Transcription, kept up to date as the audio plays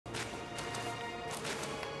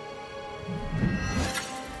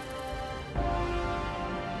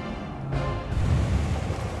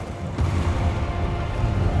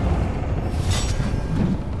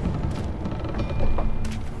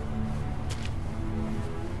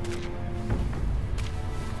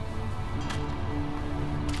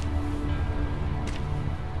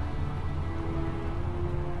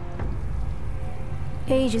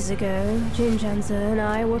Ages ago, Jinjanza and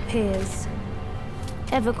I were peers.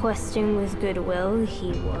 Ever questing with goodwill,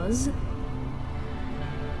 he was.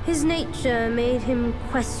 His nature made him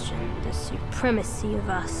question the supremacy of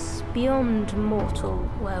us beyond mortal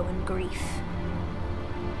woe and grief.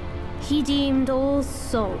 He deemed all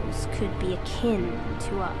souls could be akin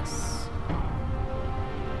to us.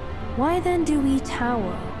 Why then do we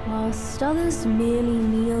tower whilst others merely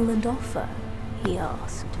kneel and offer? He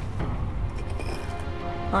asked.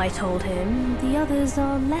 I told him the others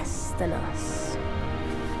are less than us.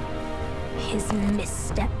 His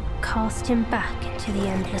misstep cast him back into the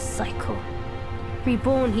endless cycle.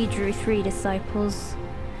 Reborn, he drew 3 disciples.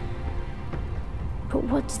 But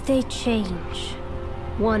what did they change?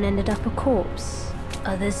 One ended up a corpse,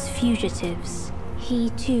 others fugitives.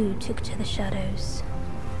 He too took to the shadows.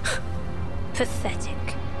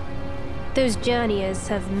 Pathetic. Those journeyers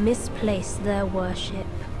have misplaced their worship.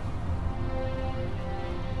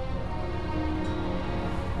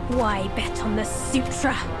 Why bet on the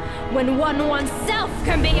sutra when one oneself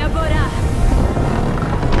can be a Buddha?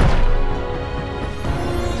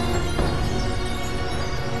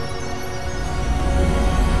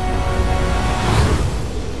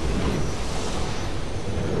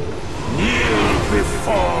 Kneel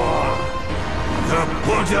before the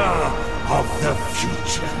Buddha of the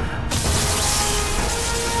future.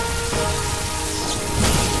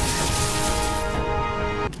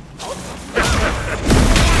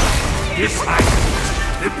 Disciples,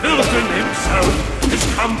 the pilgrim himself has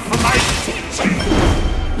come for my teaching.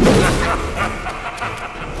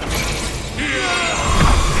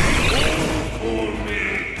 All call me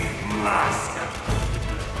Master.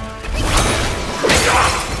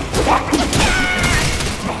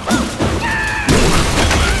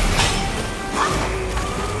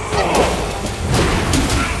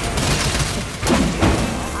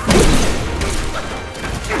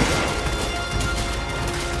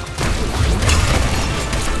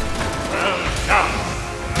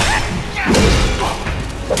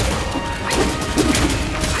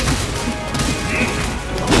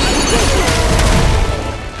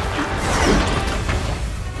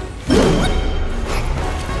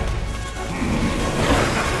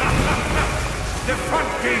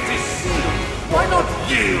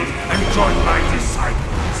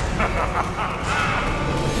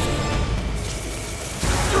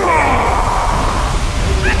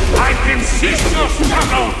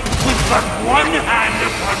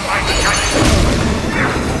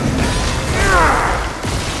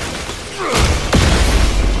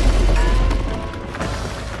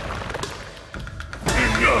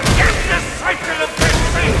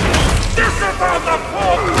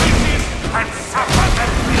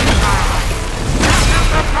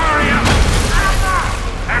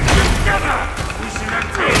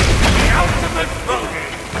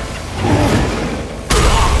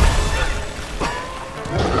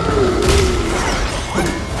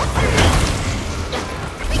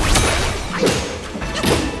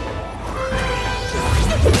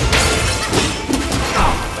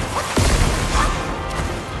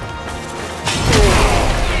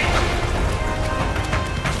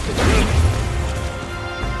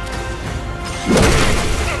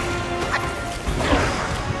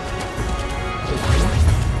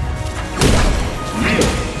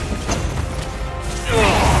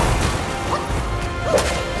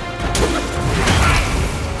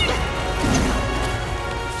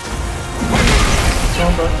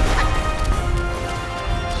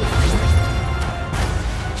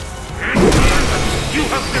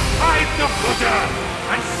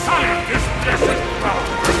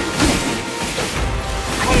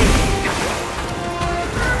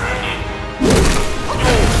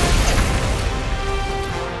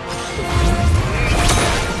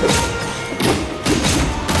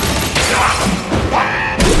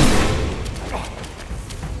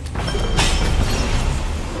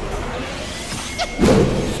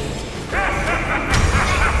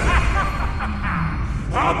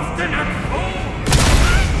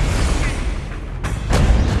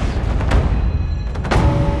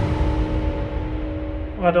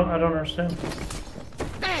 I don't understand.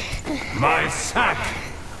 My sack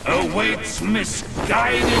awaits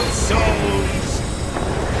misguided souls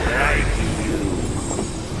like you.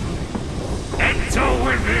 Enter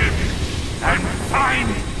within and find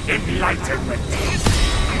enlightenment.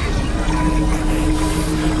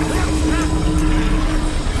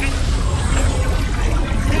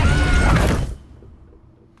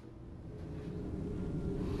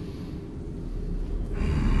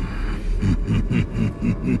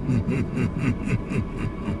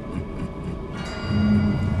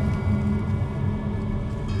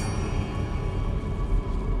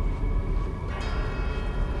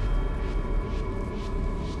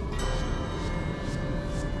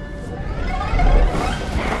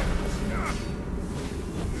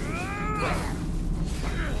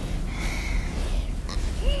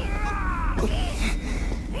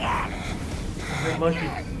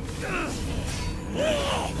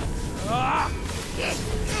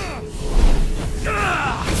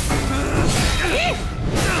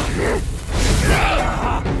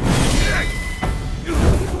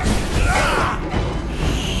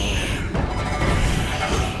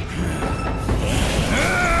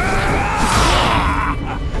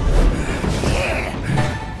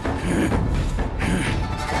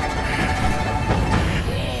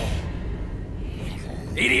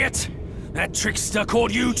 Idiot! That trickster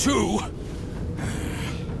called you too!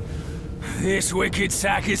 This wicked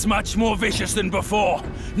sack is much more vicious than before,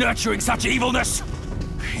 nurturing such evilness!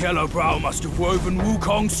 YellowBrow must have woven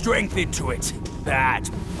Wukong's strength into it. That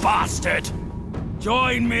bastard!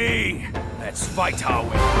 Join me! Let's fight our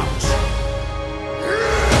way out.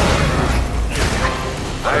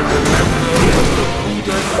 I remember the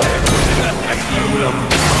Buddha said at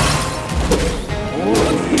YellowBrow.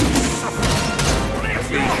 All these suffer if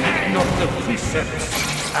they heed not the precepts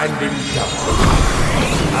and endowments.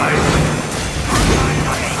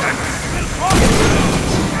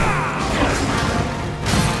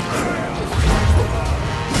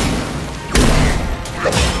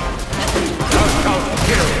 Thou shalt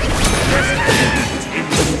kill, lest eat in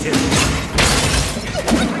the still.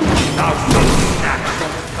 Thou shalt snatch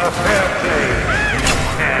a fair play in a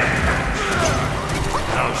fair match.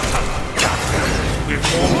 Thou shalt dust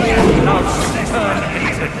before more thou shalt turn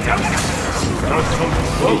into dust. Thou shalt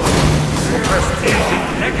boast prestige and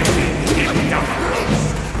legacy in doubtfulness.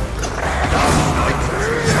 Thou shalt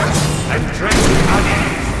and dress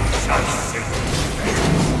unease shall sing.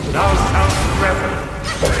 Thou shalt revel,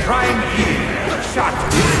 try and heal, shut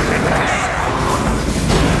with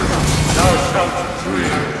thou shalt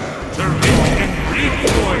dream, to reach and bleed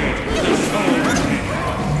void the soul.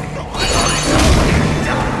 Thou shalt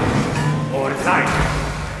die, or life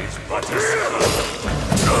is but a skull.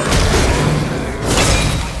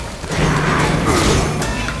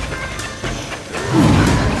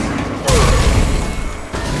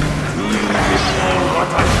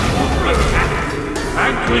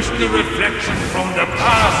 Vanquish the reflection from the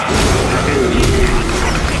past and lead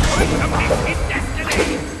it to destiny.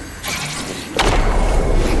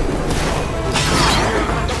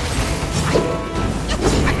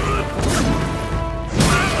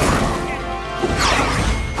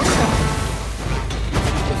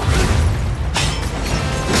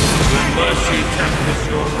 Will mercy tempest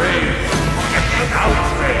your rage? With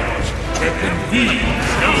outrage, there can be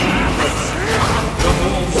no mercy. The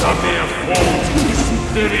wolves are mere fault.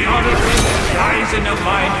 The reality lies in a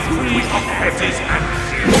mind free of fetters and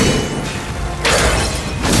fear.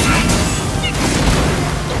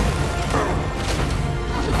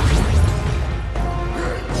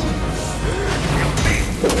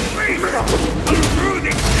 Through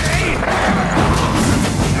this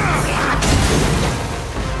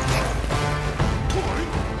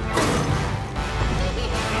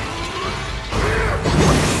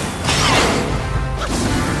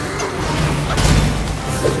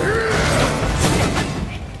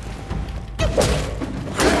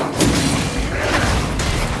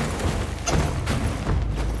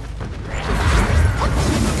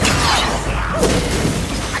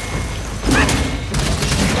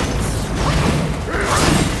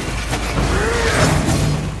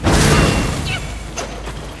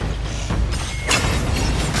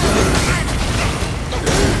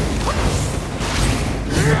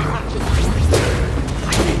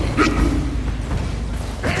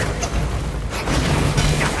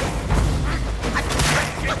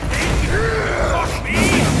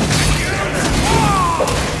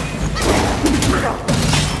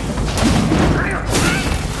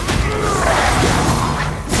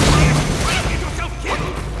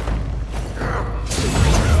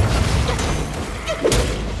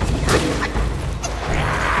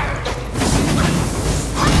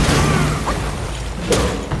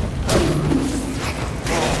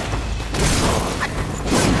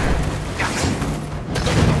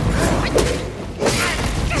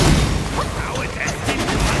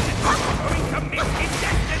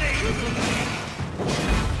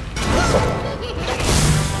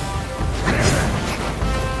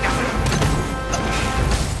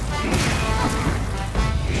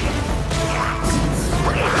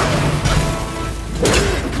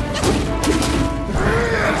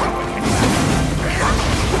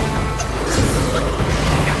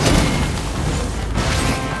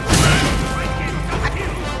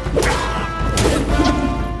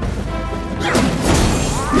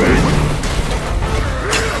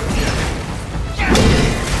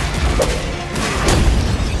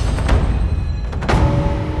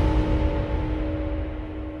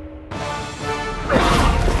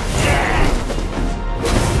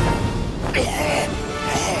Yeah!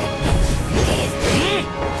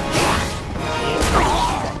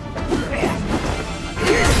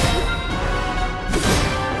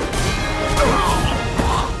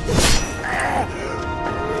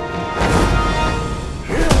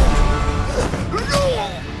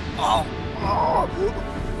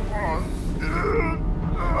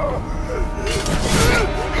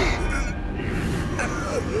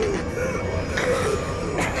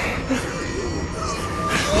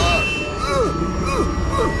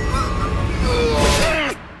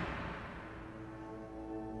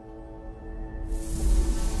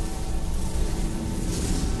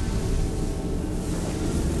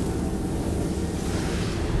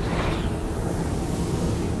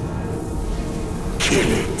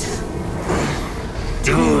 Kill it.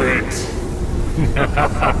 Do it.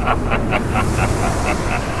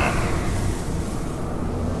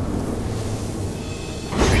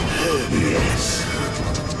 Yes.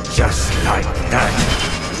 Just like that.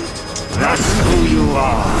 That's who you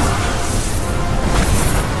are.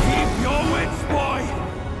 Keep your wits, boy!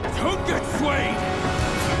 Don't get swayed!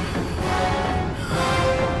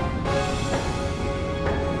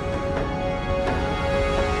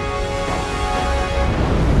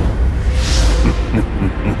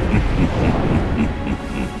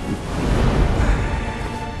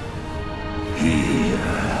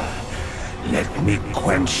 Here, let me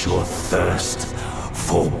quench your thirst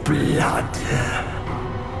for blood.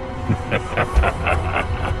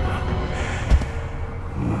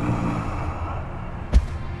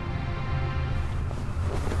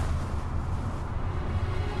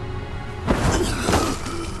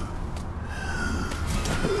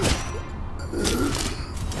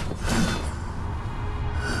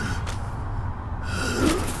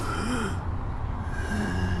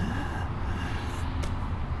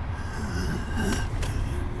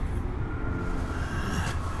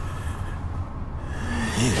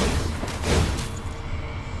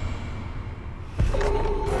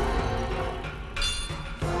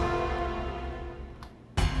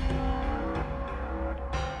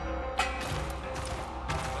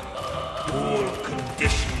 All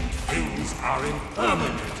conditioned things are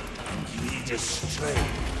impermanent and lead astray.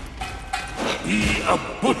 Be a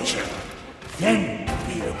butcher, then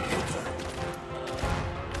be a Buddha.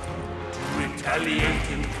 To retaliate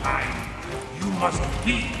in kind, you must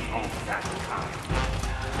be of that kind.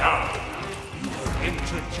 Now, you have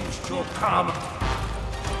introduced your karma.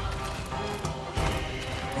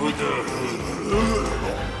 Buddhahood,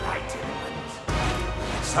 enlightenment.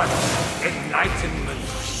 Such enlightenment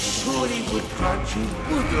surely would grant you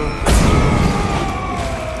Buddha.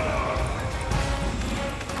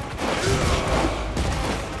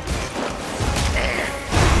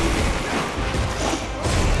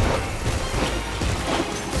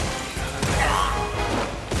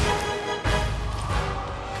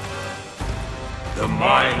 The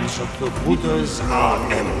minds of the Buddhas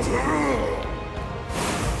are empty.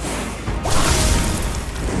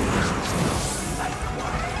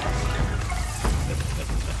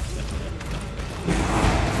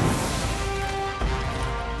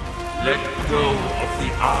 Let go of the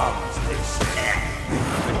arms, they say.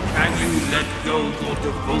 But can you let go your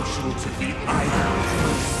devotion to the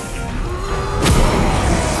idols?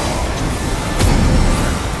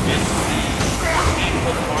 This sea keep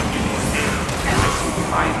upon your head as you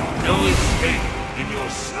find no escape in your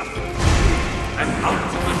suffering. An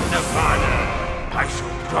ultimate nirvana I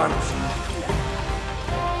shall grant you.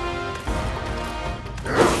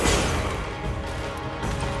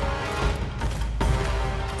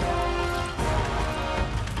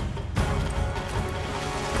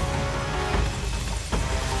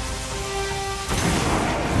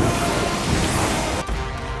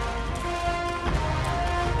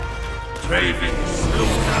 Craving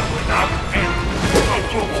slaughter without end.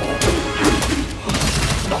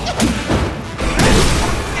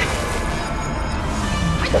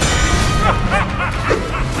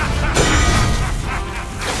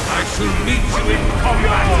 I shall meet you in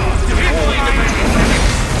combat, between the minutes,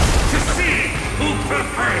 to see who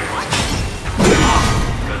prevails.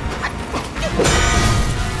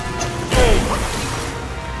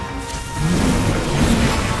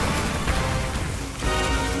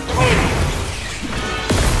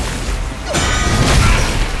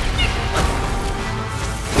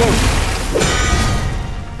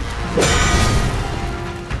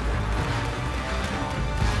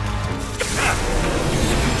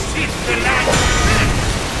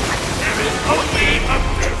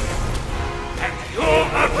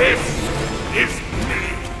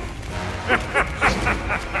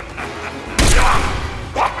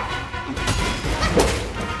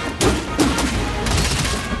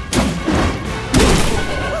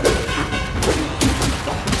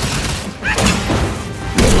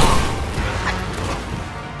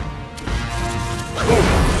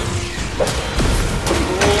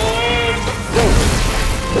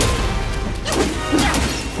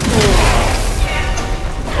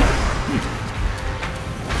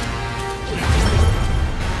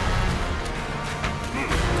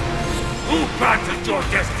 Granted your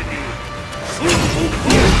destiny.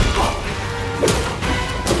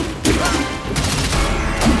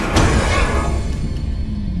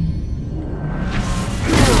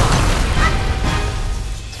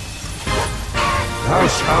 Thou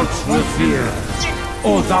shalt revere,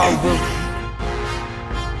 or thou wilt.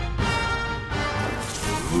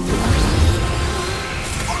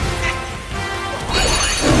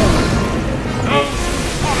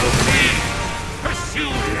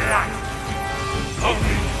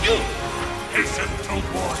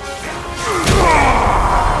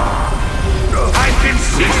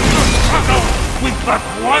 with but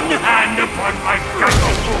one hand upon my gun.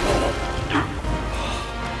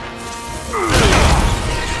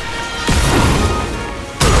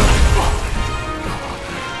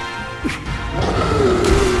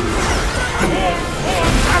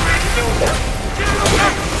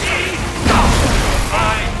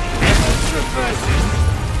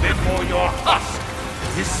 Before your husk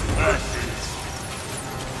disperses.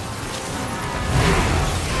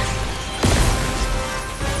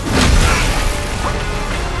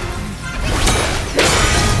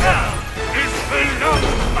 Now is below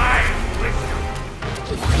my wisdom.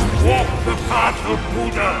 Walk the path of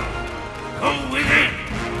Buddha. Go within,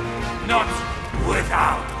 not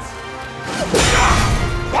without.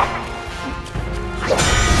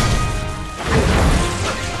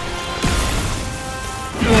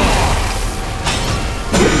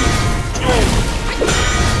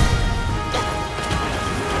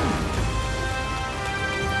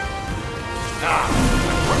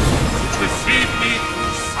 Perceive me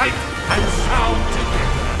through sight and sound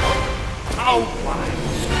together. How wise!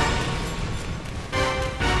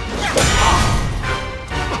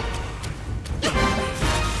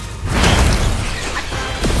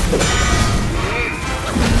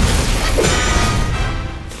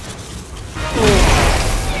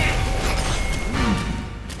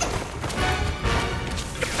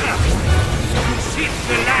 You seek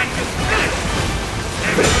the land of bliss.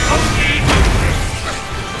 There is only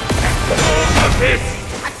all of this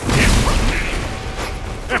is me.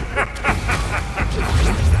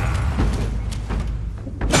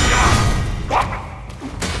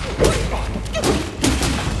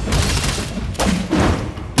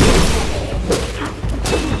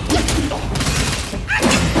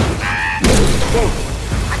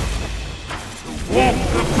 To walk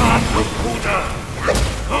the path of Buddha,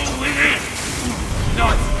 go within,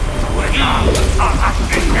 not without.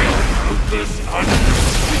 Focus on the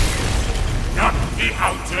sweet, not the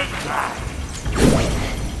outer glass.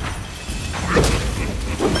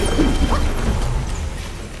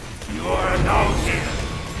 You are now here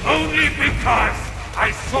only because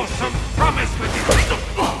I saw some promise with you.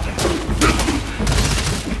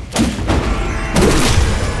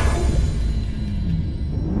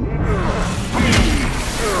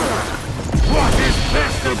 What is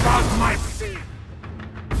best about my seed?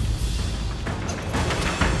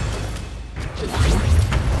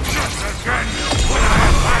 Just again, when I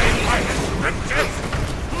abide by the scriptures,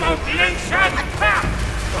 Mount Linshan,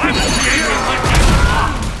 I'm creating what you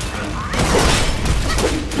are.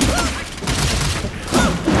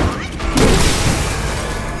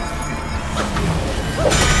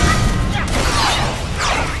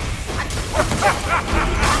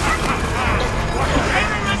 What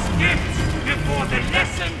generous gifts before the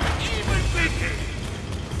lesson even begins.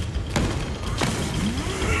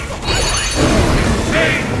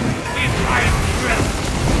 Say, we find thrill.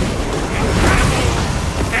 We travel,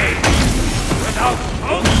 hey, without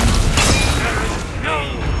hope, there is no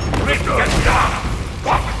return.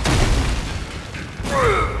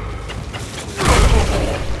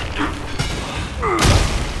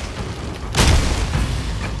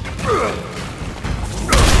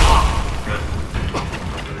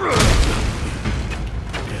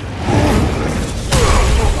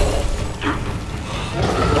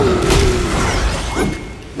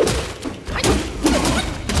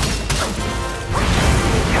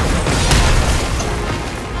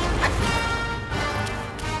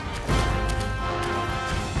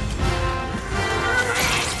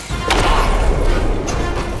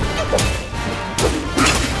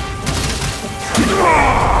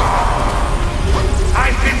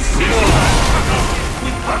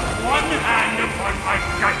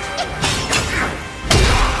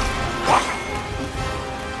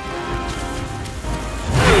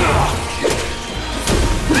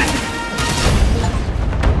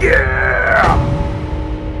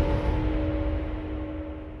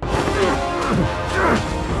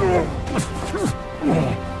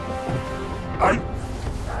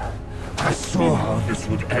 I saw how this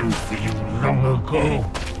would end for you long ago.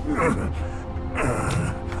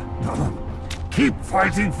 Keep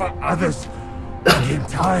fighting for others, and in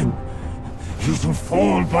time, you shall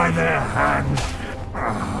fall by their hand.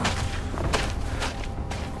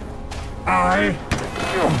 I,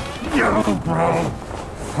 YellowBrow,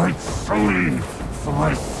 fight solely for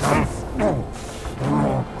myself.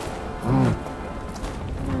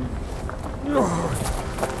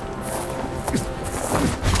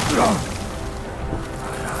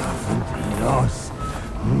 Lost.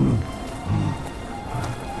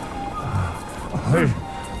 I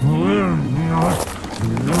will not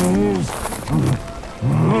lose.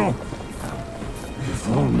 If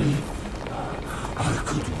only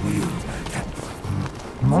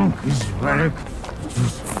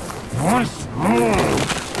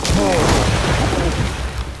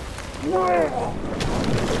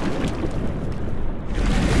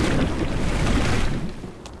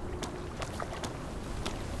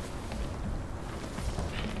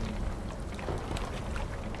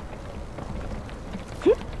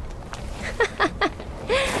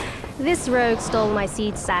This rogue stole my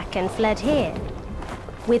seed sack and fled here.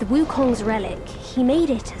 With Wukong's relic, he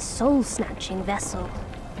made it a soul-snatching vessel.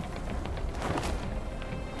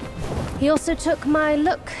 He also took my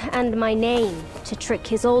look and my name to trick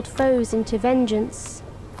his old foes into vengeance.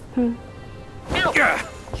 Ow. Gah,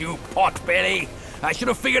 you potbelly! I should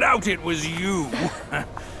have figured out it was you.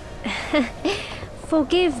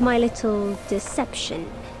 Forgive my little deception.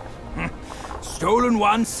 Stolen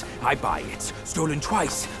once, I buy it. Stolen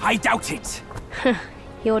twice, I doubt it.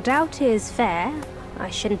 Your doubt is fair. I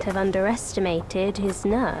shouldn't have underestimated his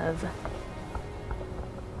nerve.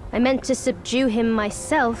 I meant to subdue him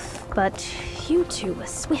myself, but you two were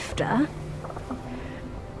swifter.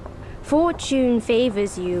 Fortune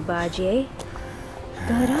favors you, Bajie.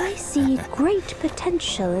 But I see great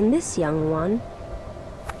potential in this young one.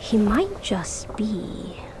 He might just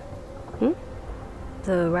be...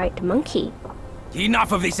 the right monkey.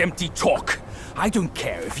 Enough of this empty talk. I don't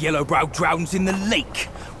care if YellowBrow drowns in the lake.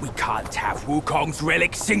 We can't have Wukong's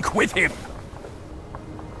relic sink with him.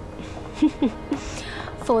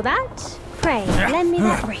 For that, pray, lend me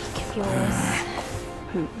that rake of yours.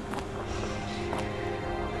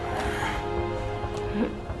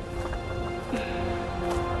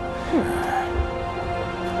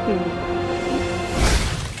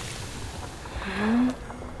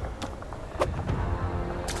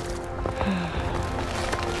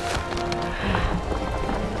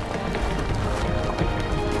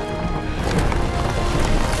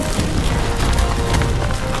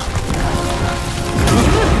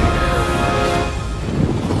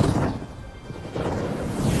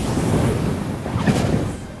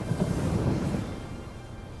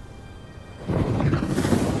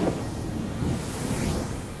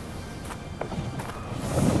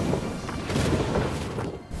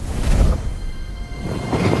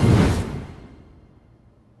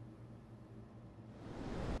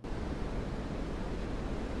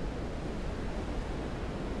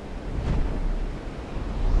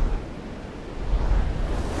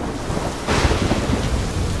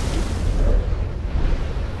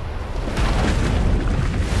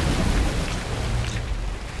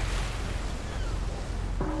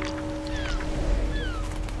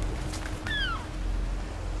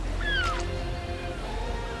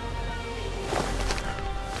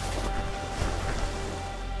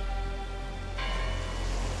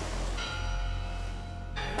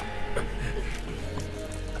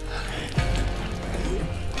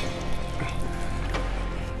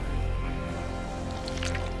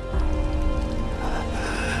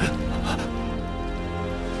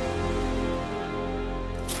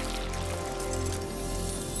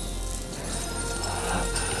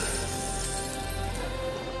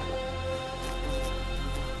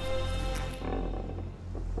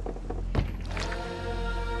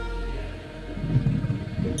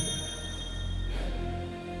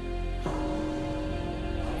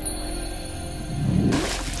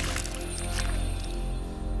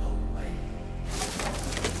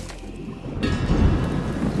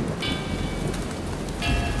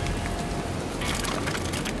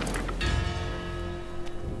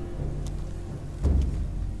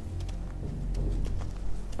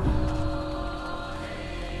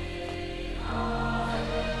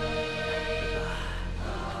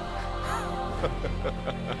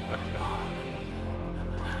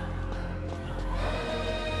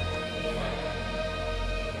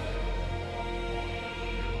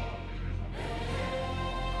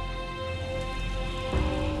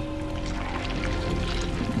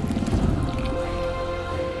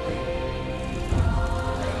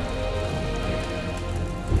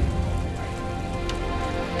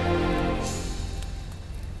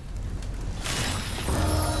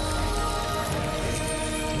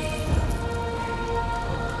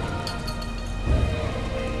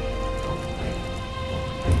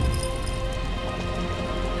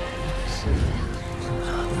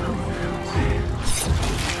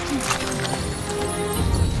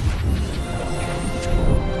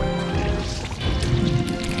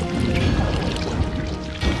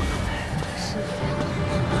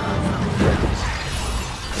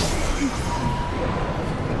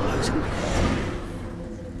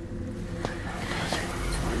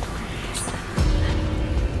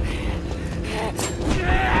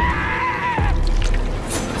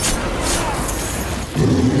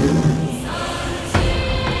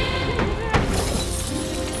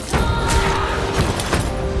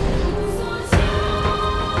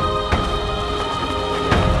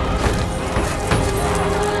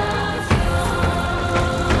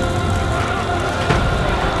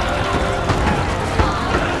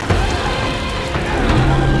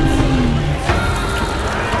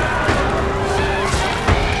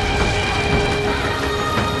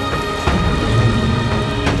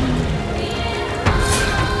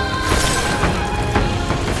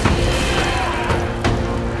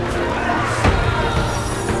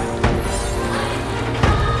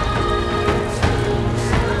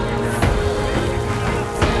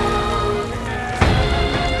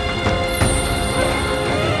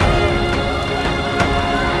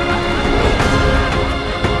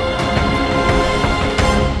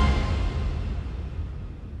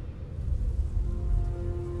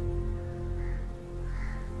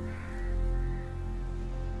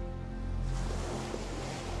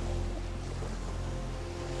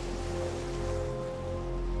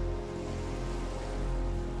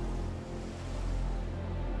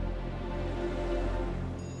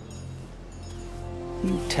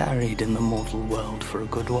 You tarried in the mortal world for a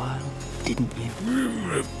good while, didn't you?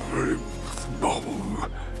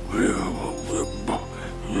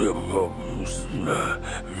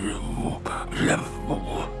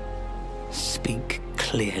 Speak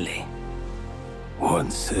clearly.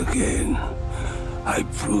 Once again, I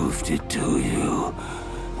proved it to you,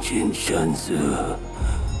 Jinshanzu.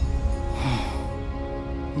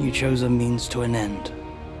 You chose a means to an end,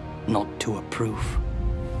 not to a proof.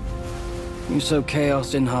 You sow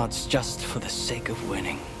chaos in hearts just for the sake of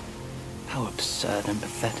winning. How absurd and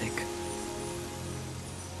pathetic.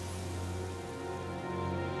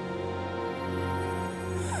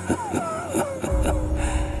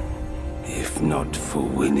 If not for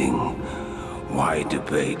winning, why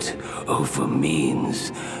debate over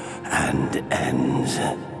means and ends?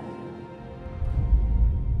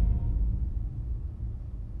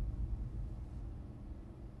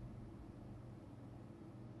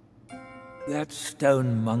 That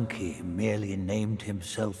stone monkey merely named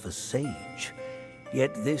himself a sage,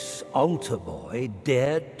 yet this altar boy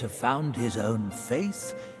dared to found his own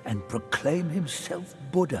faith and proclaim himself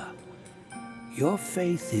Buddha. Your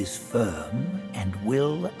faith is firm and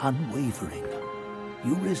will unwavering.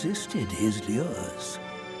 You resisted his lures.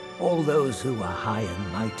 All those who are high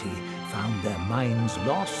and mighty found their minds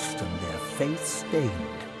lost and their faith stained.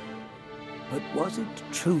 But was it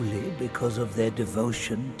truly because of their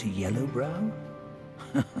devotion to YellowBrow?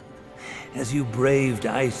 As you braved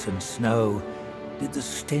ice and snow, did the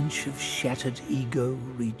stench of shattered ego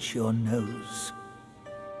reach your nose?